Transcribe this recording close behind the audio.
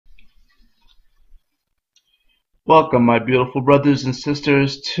Welcome, my beautiful brothers and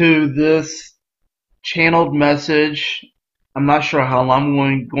sisters, to this channeled message. I'm not sure how long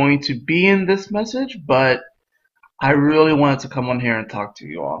I'm going to be in this message, but I really wanted to come on here and talk to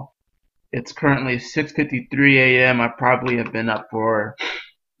you all. It's currently 6:53 a.m. I probably have been up for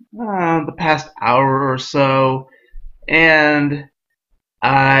the past hour or so, and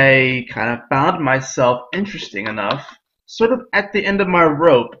I kind of found myself interesting enough, sort of at the end of my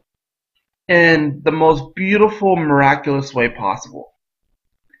rope, in the most beautiful, miraculous way possible.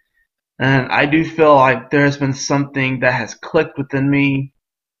 And I do feel like there has been something that has clicked within me,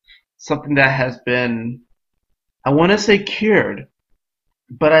 something that has been, I want to say cured,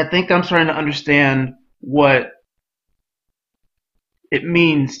 but I think I'm starting to understand what it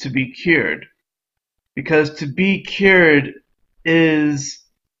means to be cured. Because to be cured doesn't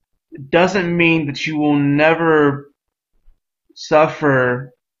mean that you will never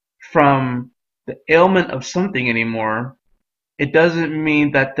suffer from the ailment of something anymore. It doesn't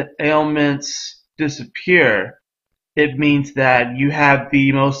mean that the ailments disappear. It means that you have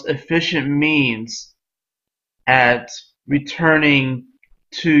the most efficient means at returning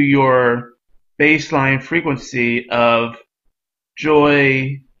to your baseline frequency of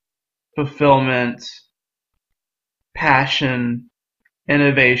joy, fulfillment, passion,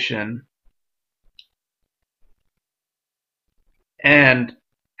 innovation, and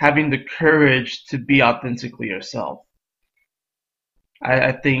having the courage to be authentically yourself.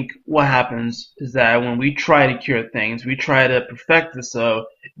 I think what happens is that when we try to cure things, we try to perfect this so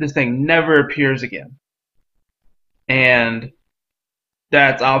this thing never appears again. And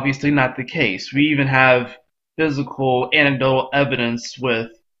that's obviously not the case. We even have physical anecdotal evidence with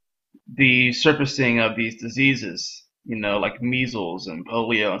the surfacing of these diseases, like measles and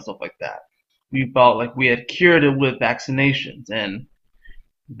polio and stuff like that. We felt like we had cured it with vaccinations, and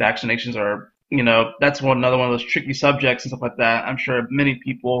vaccinations are, that's another one of those tricky subjects and stuff like that. I'm sure many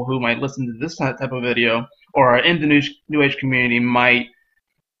people who might listen to this type of video or are in the New Age community might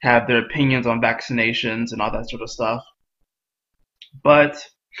have their opinions on vaccinations and all that sort of stuff. But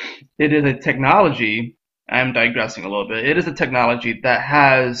it is a technology, I'm digressing a little bit, it is a technology that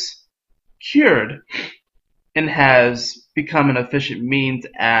has cured and has become an efficient means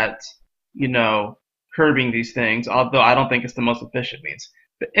at, curbing these things, although I don't think it's the most efficient means.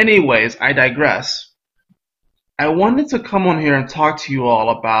 But anyways, I digress. I wanted to come on here and talk to you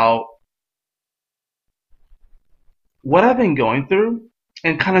all about what I've been going through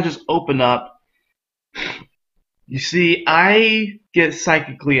and kind of just open up. You see, I get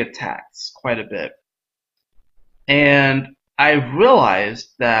psychically attacked quite a bit. And I realized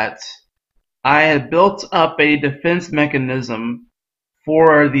that I had built up a defense mechanism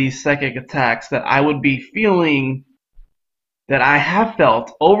for these psychic attacks that I would be feeling, that I have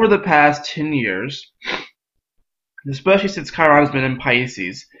felt over the past 10 years, especially since Chiron has been in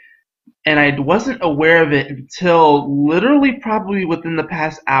Pisces. And I wasn't aware of it until literally probably within the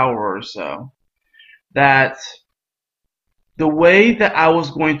past hour or so, that the way that I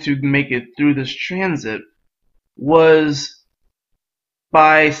was going to make it through this transit was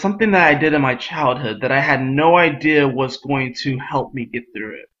by something that I did in my childhood that I had no idea was going to help me get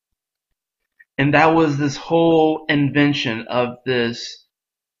through it. And that was this whole invention of this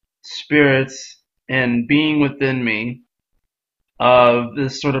spirits and being within me, of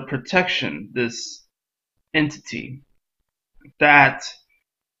this sort of protection, this entity that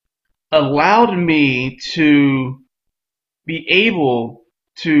allowed me to be able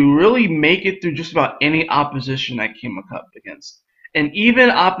to really make it through just about any opposition I came up against. And even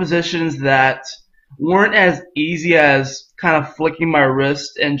oppositions that weren't as easy as kind of flicking my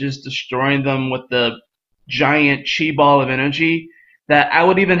wrist and just destroying them with the giant chi ball of energy, that I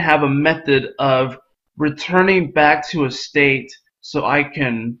would even have a method of returning back to a state so I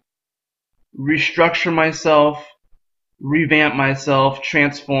can restructure myself, revamp myself,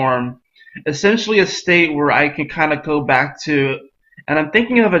 transform, essentially a state where I can kind of go back to, and I'm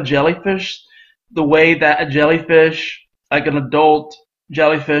thinking of a jellyfish, the way that a jellyfish, like an adult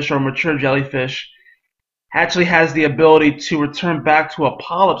jellyfish or mature jellyfish, actually has the ability to return back to a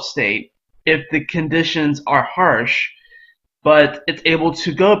polyp state if the conditions are harsh, but it's able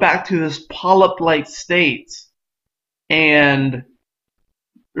to go back to this polyp-like state and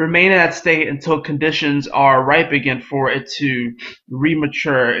remain in that state until conditions are ripe again for it to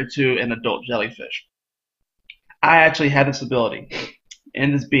remature into an adult jellyfish. I actually had this ability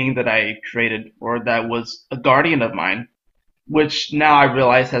in this being that I created, or that was a guardian of mine, which now I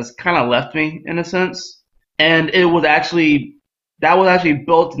realize has kind of left me in a sense. And that was actually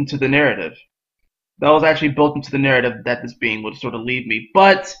built into the narrative. That was actually built into the narrative that this being would sort of leave me.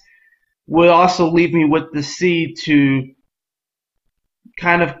 But would also leave me with the seed to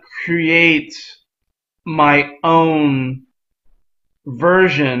kind of create my own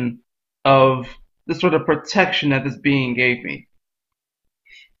version of the sort of protection that this being gave me.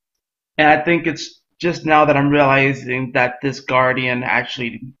 And I think it's just now that I'm realizing that this guardian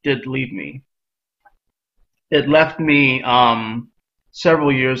actually did leave me. It left me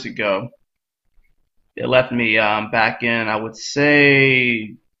several years ago. It left me back in, I would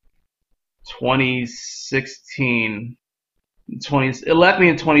say, 2016. It left me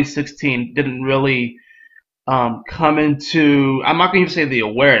in 2016. Didn't really come into, I'm not going to say the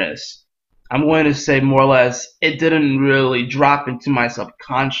awareness. I'm going to say more or less it didn't really drop into my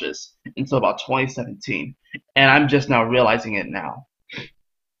subconscious until about 2017. And I'm just now realizing it now.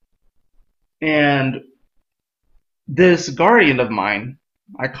 And this guardian of mine,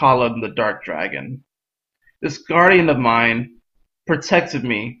 I call him the Dark Dragon. This guardian of mine protected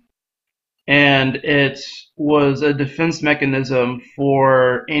me, and it was a defense mechanism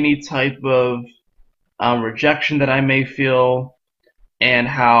for any type of rejection that I may feel, and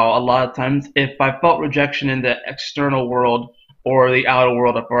how a lot of times if I felt rejection in the external world or the outer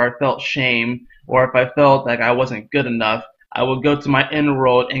world, or I felt shame, or if I felt like I wasn't good enough, I would go to my inner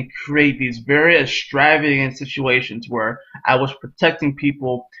world and create these very extravagant situations where I was protecting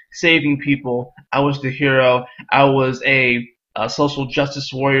people, saving people, I was the hero, I was a social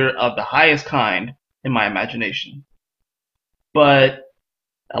justice warrior of the highest kind in my imagination. But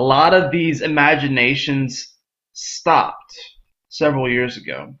a lot of these imaginations stopped several years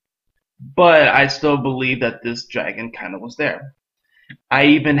ago. But I still believe that this dragon kind of was there. I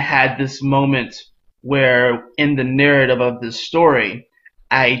even had this moment where in the narrative of this story,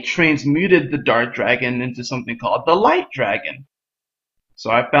 I transmuted the dark dragon into something called the light dragon. So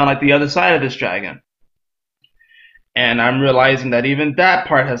I found like the other side of this dragon. And I'm realizing that even that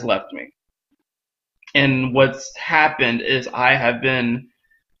part has left me. And what's happened is I have been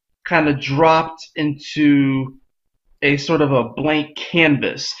kind of dropped into a sort of a blank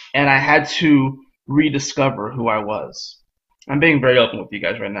canvas, and I had to rediscover who I was. I'm being very open with you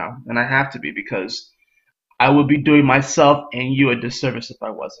guys right now, and I have to be because I would be doing myself and you a disservice if I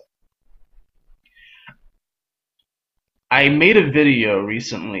wasn't. I made a video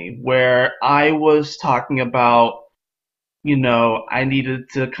recently where I was talking about, I needed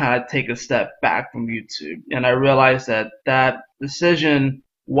to kind of take a step back from YouTube, and I realized that that decision,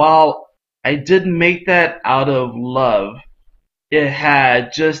 while I didn't make that out of love, it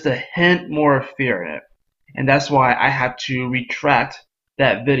had just a hint more of fear in it. And that's why I have to retract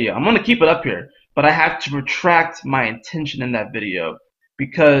that video. I'm going to keep it up here, but I have to retract my intention in that video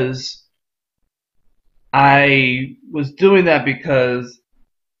because I was doing that because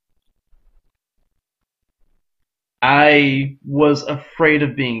I was afraid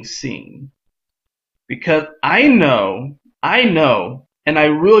of being seen. Because I know, and I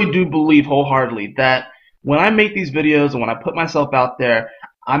really do believe wholeheartedly that when I make these videos and when I put myself out there,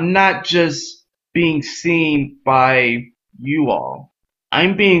 I'm not just being seen by you all.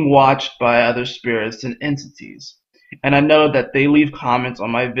 I'm being watched by other spirits and entities. And I know that they leave comments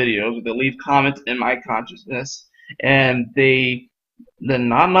on my videos, they leave comments in my consciousness, and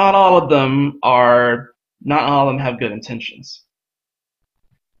not all of them have good intentions.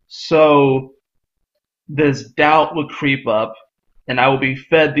 So this doubt would creep up, and I will be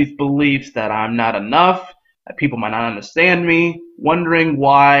fed these beliefs that I'm not enough, that people might not understand me, wondering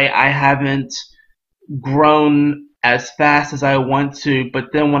why I haven't grown as fast as I want to.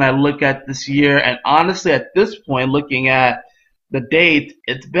 But then when I look at this year, and honestly at this point, looking at the date,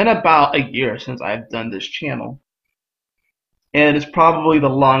 it's been about a year since I've done this channel. And it's probably the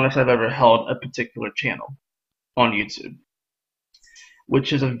longest I've ever held a particular channel on YouTube.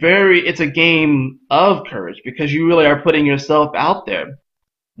 Which is it's a game of courage because you really are putting yourself out there.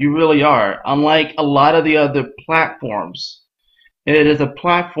 You really are. Unlike a lot of the other platforms, it is a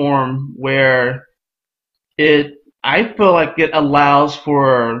platform where I feel like it allows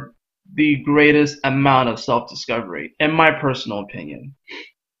for the greatest amount of self-discovery, in my personal opinion.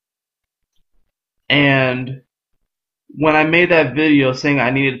 And when I made that video saying I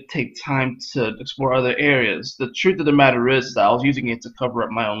needed to take time to explore other areas, the truth of the matter is that I was using it to cover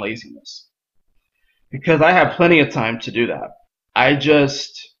up my own laziness. Because I have plenty of time to do that. I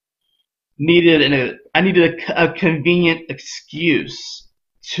just needed a convenient excuse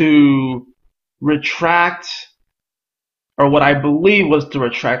to retract, or what I believe was to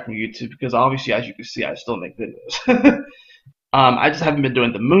retract from YouTube, because obviously, as you can see, I still make videos. I just haven't been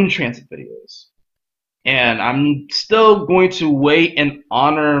doing the moon transit videos. And I'm still going to wait and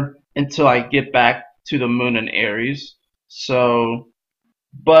honor until I get back to the moon in Aries. So,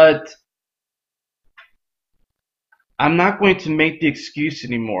 but I'm not going to make the excuse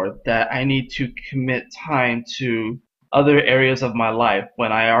anymore that I need to commit time to other areas of my life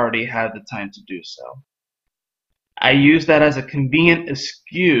when I already had the time to do so. I use that as a convenient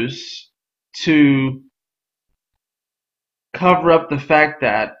excuse to cover up the fact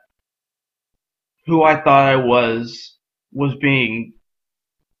that who I thought I was being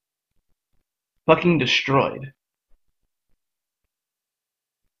fucking destroyed.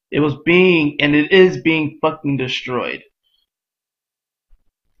 It was being, and it is being fucking destroyed.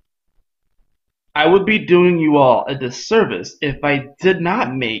 I would be doing you all a disservice if I did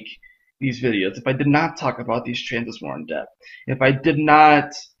not make these videos, if I did not talk about these transits more in depth, if I did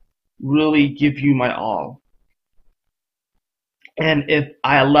not really give you my all, and if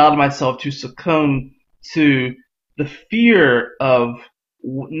I allowed myself to succumb to the fear of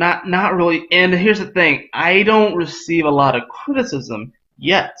not really. And here's the thing: I don't receive a lot of criticism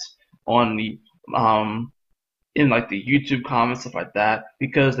yet on the in like the YouTube comments, stuff like that,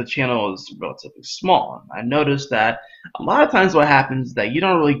 because the channel is relatively small. I noticed that a lot of times what happens is that you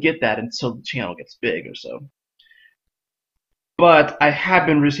don't really get that until the channel gets big or so. But I have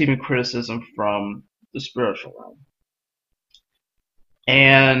been receiving criticism from the spiritual realm.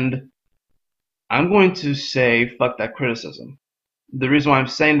 And I'm going to say fuck that criticism. The reason why I'm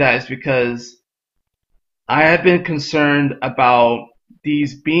saying that is because I have been concerned about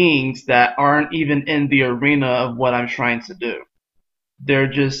these beings that aren't even in the arena of what I'm trying to do.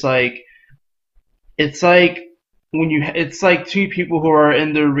 They're just like, it's like it's like two people who are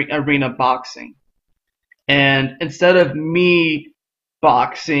in the arena boxing, and instead of me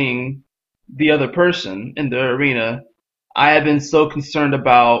boxing the other person in the arena, I have been so concerned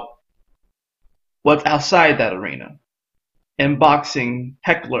about what's outside that arena and boxing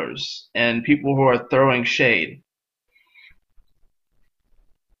hecklers and people who are throwing shade.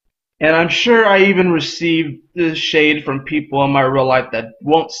 And I'm sure I even received this shade from people in my real life that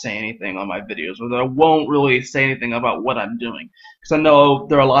won't say anything on my videos, or that won't really say anything about what I'm doing. Because I know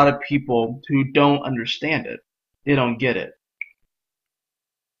there are a lot of people who don't understand it. They don't get it.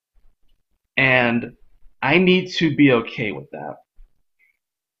 And I need to be okay with that.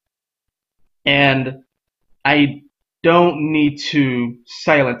 And I don't need to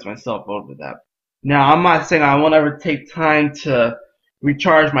silence myself over that. Now, I'm not saying I won't ever take time to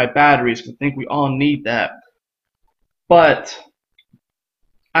recharge my batteries, because I think we all need that. But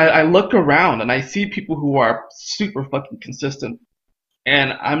I look around and I see people who are super fucking consistent,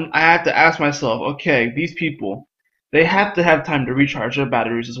 and I have to ask myself, okay, these people, they have to have time to recharge their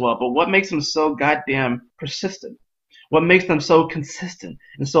batteries as well. But what makes them so goddamn persistent? What makes them so consistent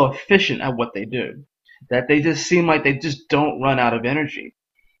and so efficient at what they do? That they just seem like they just don't run out of energy.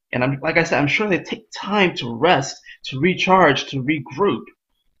 And like I said, I'm sure they take time to rest, to recharge, to regroup.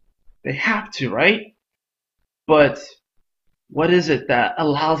 They have to, right? But what is it that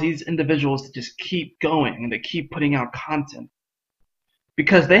allows these individuals to just keep going and to keep putting out content?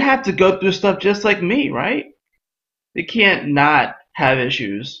 Because they have to go through stuff just like me, right? They can't not have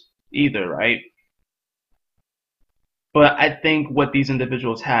issues either, right? But I think what these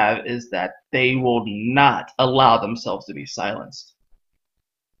individuals have is that they will not allow themselves to be silenced.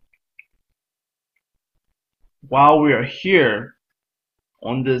 While we are here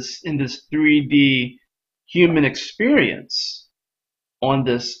on this, in this 3D human experience on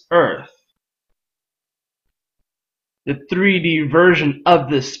this earth, the 3D version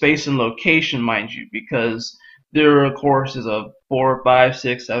of this space and location, mind you, because there are courses of 4, 5,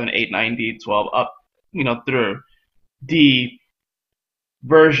 6, 7, 8, 9, D, 12, up, through the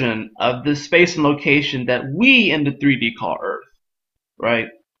version of this space and location that we in the 3D call Earth, right?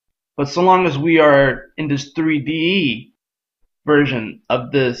 But so long as we are in this 3D version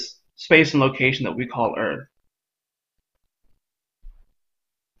of this space and location that we call Earth,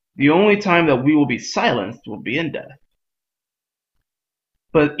 the only time that we will be silenced will be in death.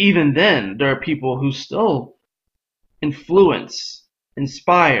 But even then, there are people who still influence,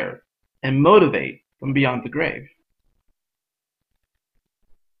 inspire, and motivate from beyond the grave.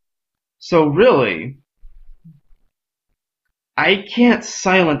 So really, I can't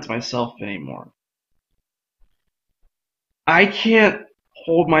silence myself anymore. I can't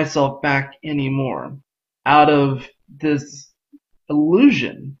hold myself back anymore out of this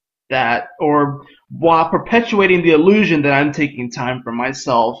illusion that, or while perpetuating the illusion that I'm taking time for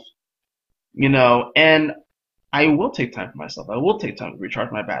myself, and I will take time for myself. I will take time to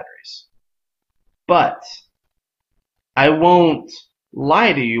recharge my batteries. But I won't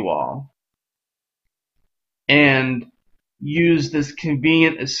lie to you all and use this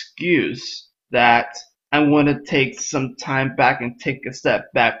convenient excuse that I'm going to take some time back and take a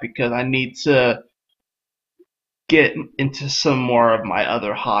step back because I need to get into some more of my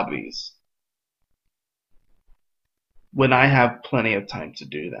other hobbies when I have plenty of time to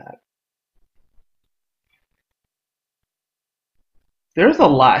do that. There's a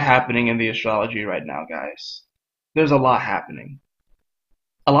lot happening in the astrology right now, guys. There's a lot happening.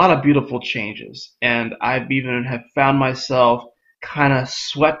 A lot of beautiful changes, and I've even have found myself kind of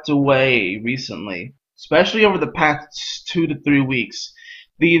swept away recently, especially over the past 2 to 3 weeks.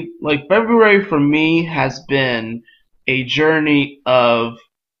 February for me has been a journey of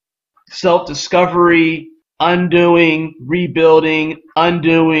self-discovery, undoing, rebuilding,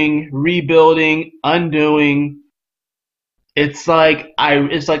 undoing, rebuilding, undoing. It's like I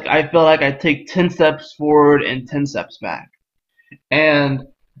feel like I take 10 steps forward and 10 steps back. And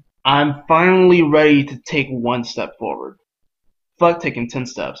I'm finally ready to take one step forward. Fuck taking 10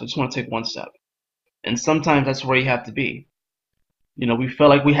 steps. I just want to take one step. And sometimes that's where you have to be. You know, we feel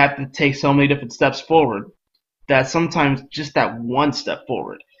like we have to take so many different steps forward that sometimes just that one step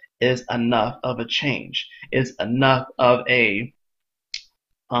forward is enough of a change, is enough of a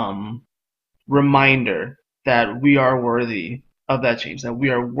reminder that we are worthy of that change, that we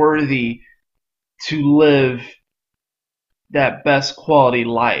are worthy to live that best quality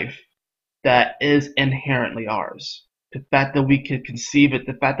life that is inherently ours. The fact that we can conceive it,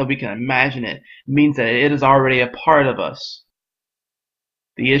 the fact that we can imagine it, means that it is already a part of us.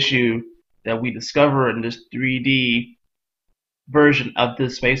 The issue that we discover in this 3D version of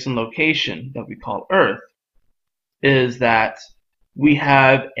this space and location that we call Earth is that we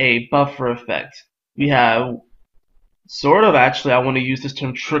have a buffer effect. We have sort of, actually, I want to use this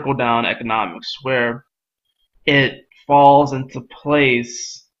term, trickle down economics, where it falls into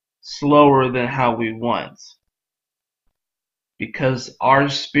place slower than how we want. Because our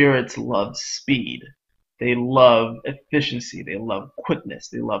spirits love speed. They love efficiency. They love quickness.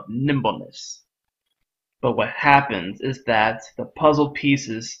 They love nimbleness. But what happens is that the puzzle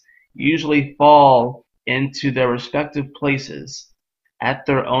pieces usually fall into their respective places at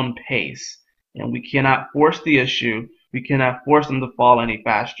their own pace. And we cannot force the issue. We cannot force them to fall any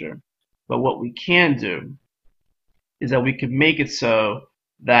faster. But what we can do is that we can make it so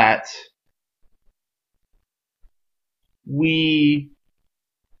that we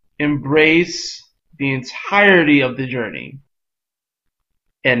embrace the entirety of the journey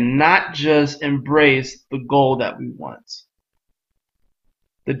and not just embrace the goal that we want,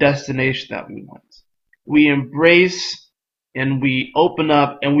 the destination that we want. We embrace and we open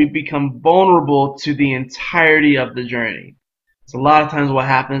up and we become vulnerable to the entirety of the journey. So a lot of times what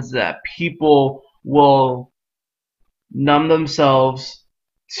happens is that people will numb themselves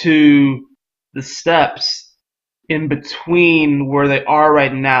to the steps in between where they are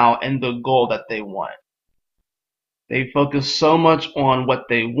right now and the goal that they want. They focus so much on what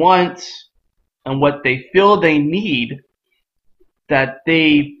they want and what they feel they need that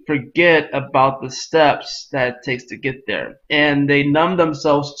they forget about the steps that it takes to get there. And they numb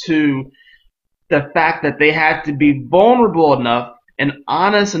themselves to the fact that they have to be vulnerable enough and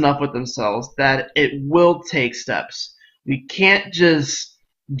honest enough with themselves that it will take steps. We can't just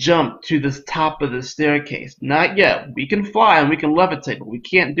jump to the top of the staircase. Not yet. We can fly and we can levitate, but we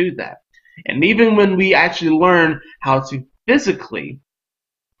can't do that. And even when we actually learn how to physically,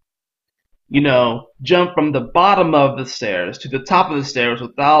 jump from the bottom of the stairs to the top of the stairs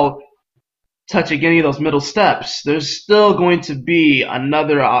without touching any of those middle steps, there's still going to be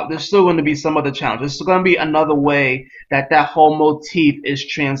there's still going to be some other challenge. There's still going to be another way that whole motif is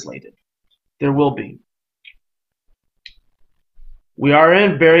translated. There will be. We are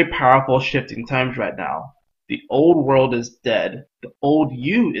in very powerful shifting times right now. The old world is dead. The old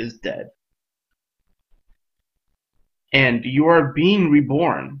you is dead. And you are being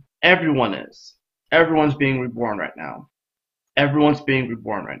reborn. Everyone is. Everyone's being reborn right now. Everyone's being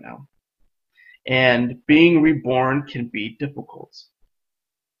reborn right now. And being reborn can be difficult.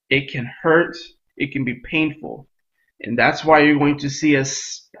 It can hurt. It can be painful. And that's why you're going to see,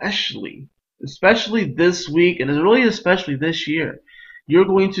 especially this week, and really especially this year, you're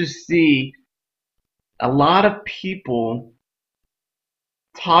going to see a lot of people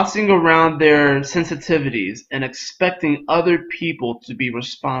tossing around their sensitivities and expecting other people to be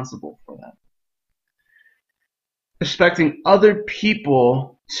responsible for them. Expecting other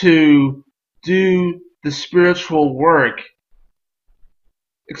people to do the spiritual work.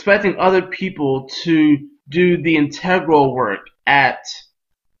 Expecting other people to do the integral work at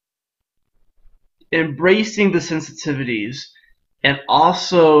embracing the sensitivities and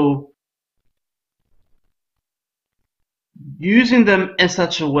also using them in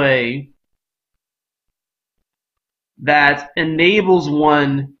such a way that enables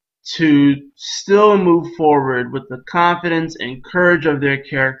one to still move forward with the confidence and courage of their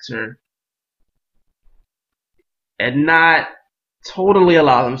character and not totally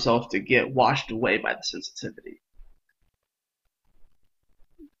allow themselves to get washed away by the sensitivity.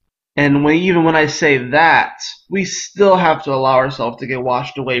 And even when I say that, we still have to allow ourselves to get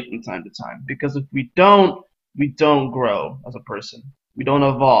washed away from time to time. Because if we don't grow as a person. We don't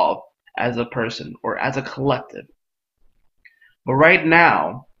evolve as a person or as a collective. But right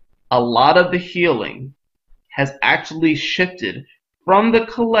now, a lot of the healing has actually shifted from the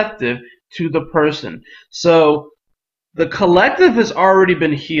collective to the person. So the collective has already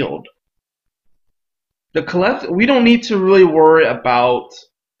been healed. The collective, we don't need to really worry about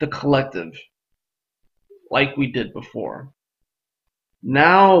the collective like we did before.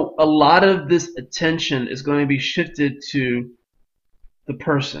 Now, a lot of this attention is going to be shifted to the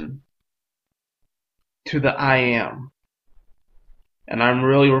person, to the I am. And I'm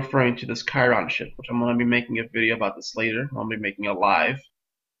really referring to this Chiron shift, which I'm going to be making a video about this later. I'll be making a live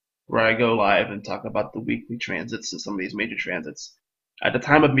where I go live and talk about the weekly transits and some of these major transits. At the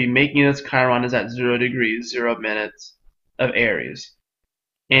time of me making this, Chiron is at 0 degrees, 0 minutes of Aries.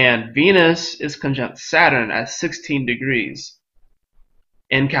 And Venus is conjunct Saturn at 16 degrees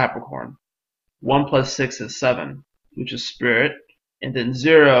in Capricorn. 1 plus 6 is 7, which is spirit. And then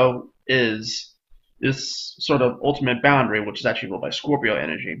 0 is this sort of ultimate boundary, which is actually ruled by Scorpio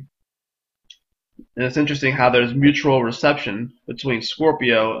energy. And it's interesting how there's mutual reception between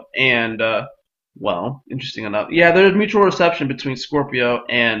Scorpio and, well, interesting enough. Yeah, there's mutual reception between Scorpio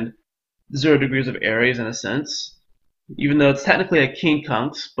and 0 degrees of Aries in a sense. Even though it's technically a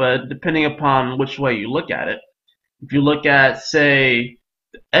quincunx, but depending upon which way you look at it. If you look at, say,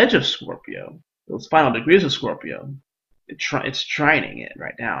 the edge of Scorpio, those final degrees of Scorpio, it's trining it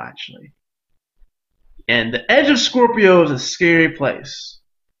right now, actually. And the edge of Scorpio is a scary place.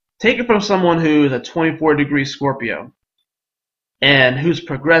 Take it from someone who is a 24 degree Scorpio and whose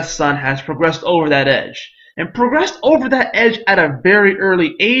progressed sun has progressed over that edge. And progressed over that edge at a very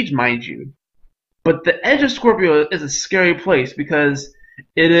early age, mind you. But the edge of Scorpio is a scary place because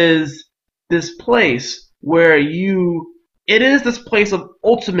it is this place where it is this place of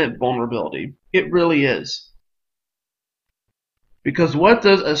ultimate vulnerability. It really is. Because what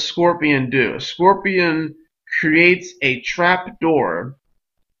does a scorpion do? A scorpion creates a trap door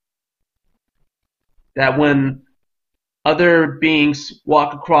that when other beings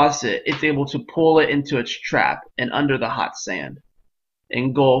walk across it, it's able to pull it into its trap and under the hot sand,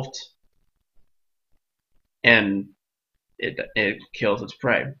 engulfed, and it kills its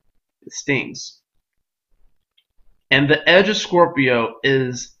prey. It stings. And the edge of Scorpio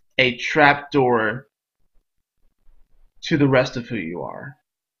is a trapdoor to the rest of who you are.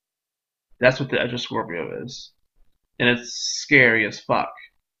 That's what the edge of Scorpio is. And it's scary as fuck.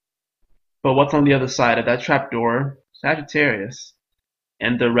 But what's on the other side of that trapdoor? Sagittarius.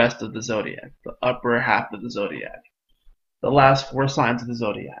 And the rest of the zodiac. The upper half of the zodiac. The last 4 signs of the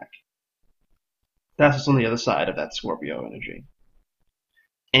zodiac. That's what's on the other side of that Scorpio energy.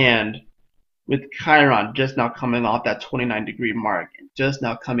 And with Chiron just now coming off that 29 degree mark, and just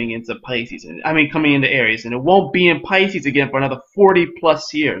now coming into Pisces, coming into Aries, and it won't be in Pisces again for another 40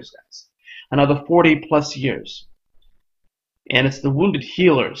 plus years, guys. Another 40 plus years. And it's the wounded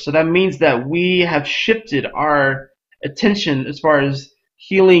healer. So that means that we have shifted our attention as far as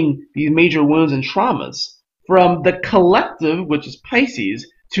healing these major wounds and traumas from the collective, which is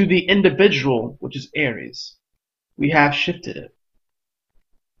Pisces, to the individual, which is Aries. We have shifted it.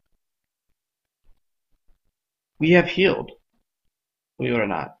 We have healed. Believe it or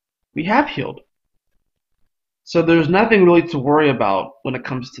not. We have healed. So there's nothing really to worry about when it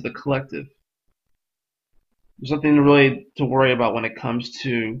comes to the collective. There's nothing really to worry about when it comes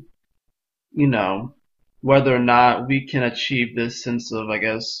to, whether or not we can achieve this sense of,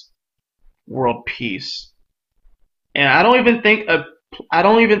 world peace. And I don't even think a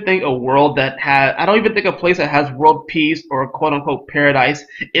place that has world peace or quote unquote paradise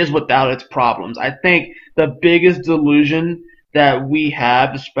is without its problems. I think the biggest delusion that we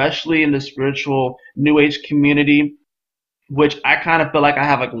have, especially in the spiritual New Age community, which I kind of feel like I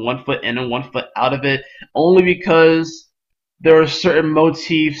have like 1 foot in and 1 foot out of it, only because there are certain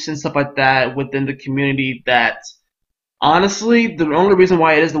motifs and stuff like that within the community that honestly, the only reason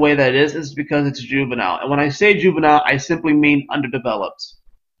why it is the way that it is because it's juvenile. And when I say juvenile, I simply mean underdeveloped.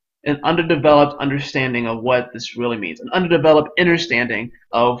 An underdeveloped understanding of what this really means. An underdeveloped understanding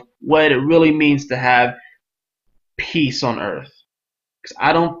of what it really means to have peace on earth. Because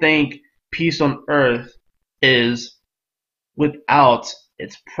I don't think peace on earth is without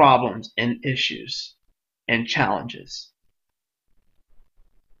its problems and issues and challenges.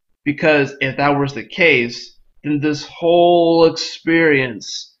 Because if that was the case, then this whole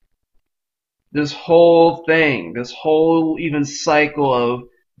experience, this whole thing, this whole even cycle of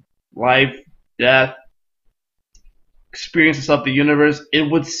life, death, experiences of the universe, it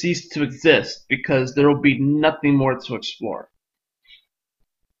would cease to exist because there will be nothing more to explore.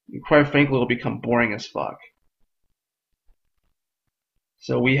 And quite frankly, it will become boring as fuck.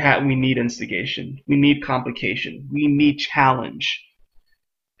 So we need instigation, we need complication, we need challenge.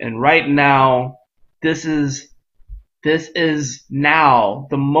 And right now, this is now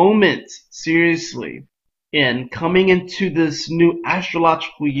the moment, seriously, in coming into this new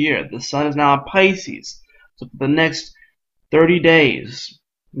astrological year. The sun is now in Pisces. So for the next 30 days,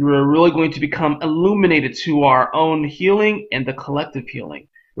 we're really going to become illuminated to our own healing and the collective healing.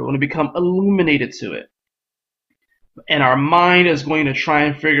 We're going to become illuminated to it. And our mind is going to try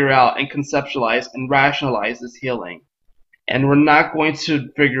and figure out and conceptualize and rationalize this healing. And we're not going to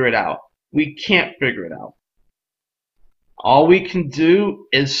figure it out. We can't figure it out. All we can do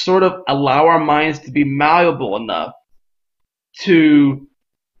is sort of allow our minds to be malleable enough to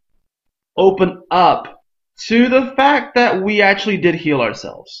open up to the fact that we actually did heal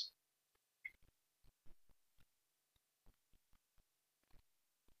ourselves.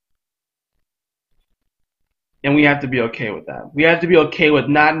 And we have to be okay with that. We have to be okay with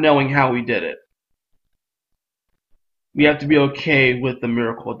not knowing how we did it. We have to be okay with the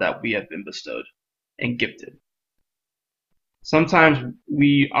miracle that we have been bestowed and gifted. Sometimes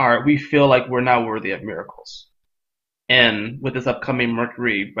we feel like we're not worthy of miracles. And with this upcoming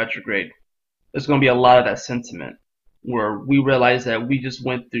Mercury retrograde, there's going to be a lot of that sentiment where we realize that we just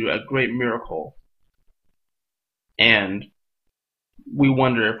went through a great miracle and we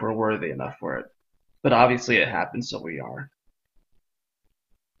wonder if we're worthy enough for it. But obviously it happened, so we are.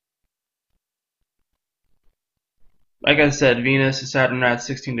 Like I said, Venus and Saturn are at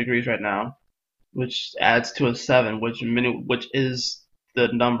 16 degrees right now, which adds to a 7, which is the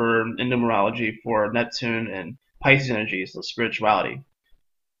number in numerology for Neptune and Pisces energy, so spirituality.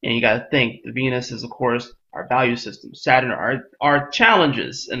 And you gotta think, the Venus is, of course, our value system. Saturn are our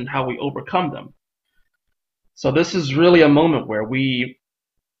challenges and how we overcome them. So this is really a moment where we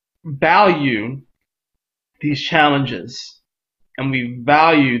value these challenges and we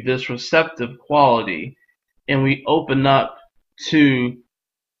value this receptive quality and we open up to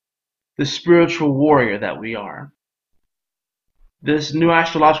the spiritual warrior that we are. This new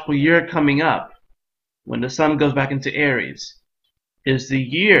astrological year coming up, when the sun goes back into Aries, is the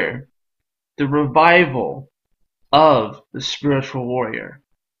year, the revival of the spiritual warrior.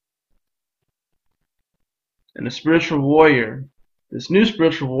 And the spiritual warrior, this new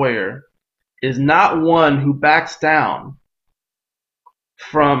spiritual warrior, is not one who backs down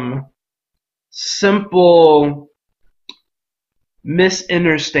from simple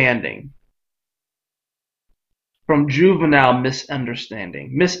misunderstanding, from juvenile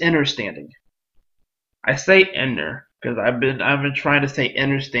misunderstanding. I say inner because I've been trying to say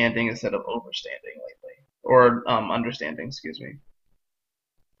understanding instead of overstanding lately, or understanding, excuse me.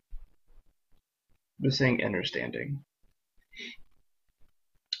 I'm just saying understanding.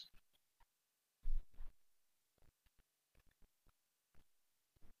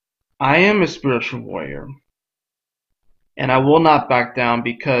 I am a spiritual warrior, and I will not back down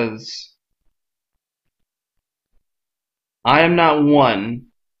because I am not one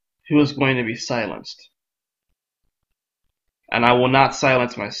who is going to be silenced. And I will not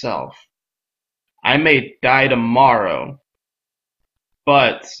silence myself. I may die tomorrow,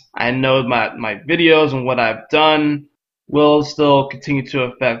 but I know my videos and what I've done will still continue to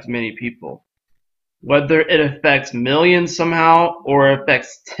affect many people. Whether it affects millions somehow or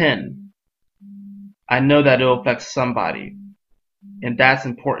affects 10, I know that it will affect somebody, and that's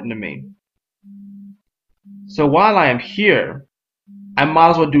important to me. So while I am here, I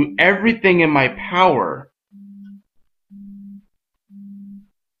might as well do everything in my power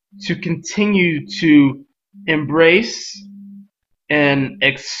to continue to embrace and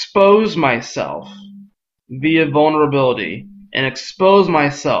expose myself via vulnerability and expose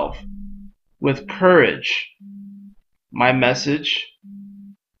myself with courage, my message,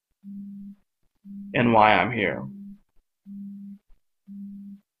 and why I'm here.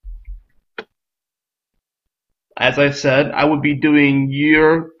 As I said, I would be doing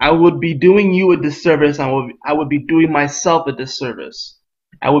you a disservice. I would be doing myself a disservice.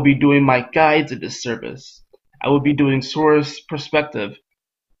 I would be doing my guides a disservice. I would be doing source perspective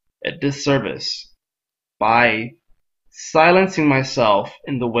a disservice by silencing myself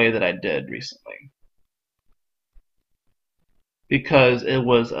in the way that I did recently. Because it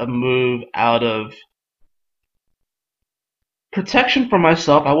was a move out of protection for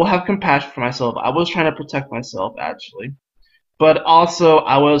myself. I will have compassion for myself. I was trying to protect myself, actually. But also,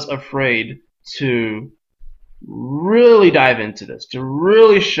 I was afraid to really dive into this, to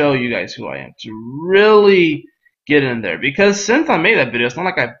really show you guys who I am, to really get in there. Because since I made that video, it's not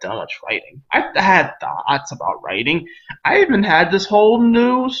like I've done much writing. I've had thoughts about writing. I even had this whole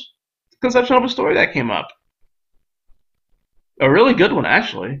new conception of a story that came up. A really good one,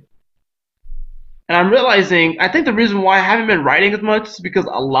 actually. And I'm realizing, I think the reason why I haven't been writing as much is because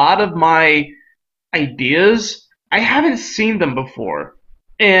a lot of my ideas, I haven't seen them before.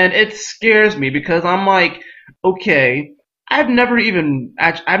 And it scares me because I'm like, okay, I've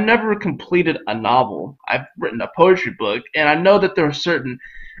never completed a novel. I've written a poetry book, and I know that there are certain,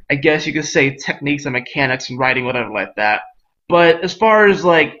 I guess you could say, techniques and mechanics in writing, whatever like that. But as far as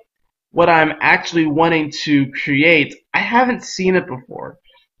like what I'm actually wanting to create, I haven't seen it before.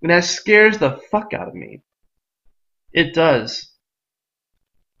 And that scares the fuck out of me. It does.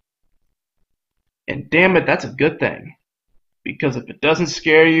 And damn it, that's a good thing. Because if it doesn't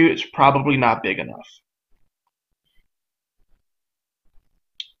scare you, it's probably not big enough.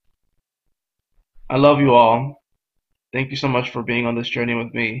 I love you all. Thank you so much for being on this journey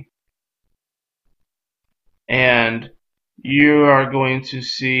with me. And you are going to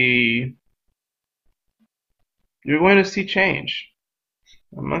see change.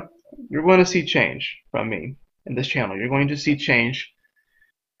 You're going to see change from me in this channel. You're going to see change.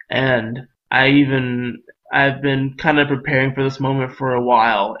 And I've been kind of preparing for this moment for a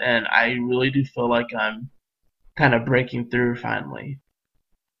while, and I really do feel like I'm kind of breaking through finally.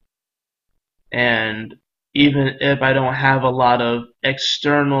 And even if I don't have a lot of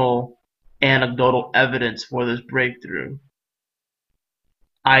external anecdotal evidence for this breakthrough,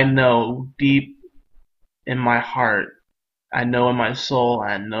 I know deep in my heart, I know in my soul,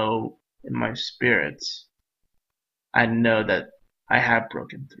 I know in my spirits, I know that I have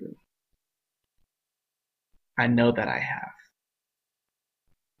broken through. I know that I have.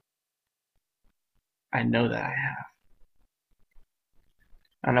 I know that I have.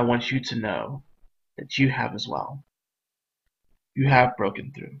 And I want you to know that you have as well. You have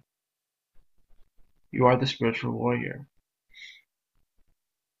broken through. You are the spiritual warrior.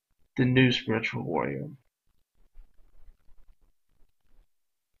 The new spiritual warrior.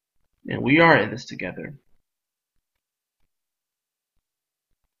 And we are in this together.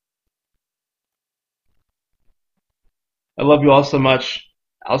 I love you all so much.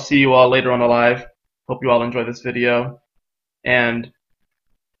 I'll see you all later on the live. Hope you all enjoy this video. And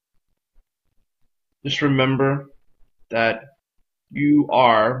just remember that you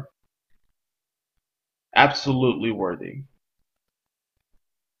are absolutely worthy.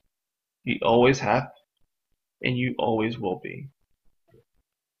 You always have, and you always will be.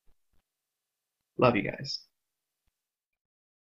 Love you guys.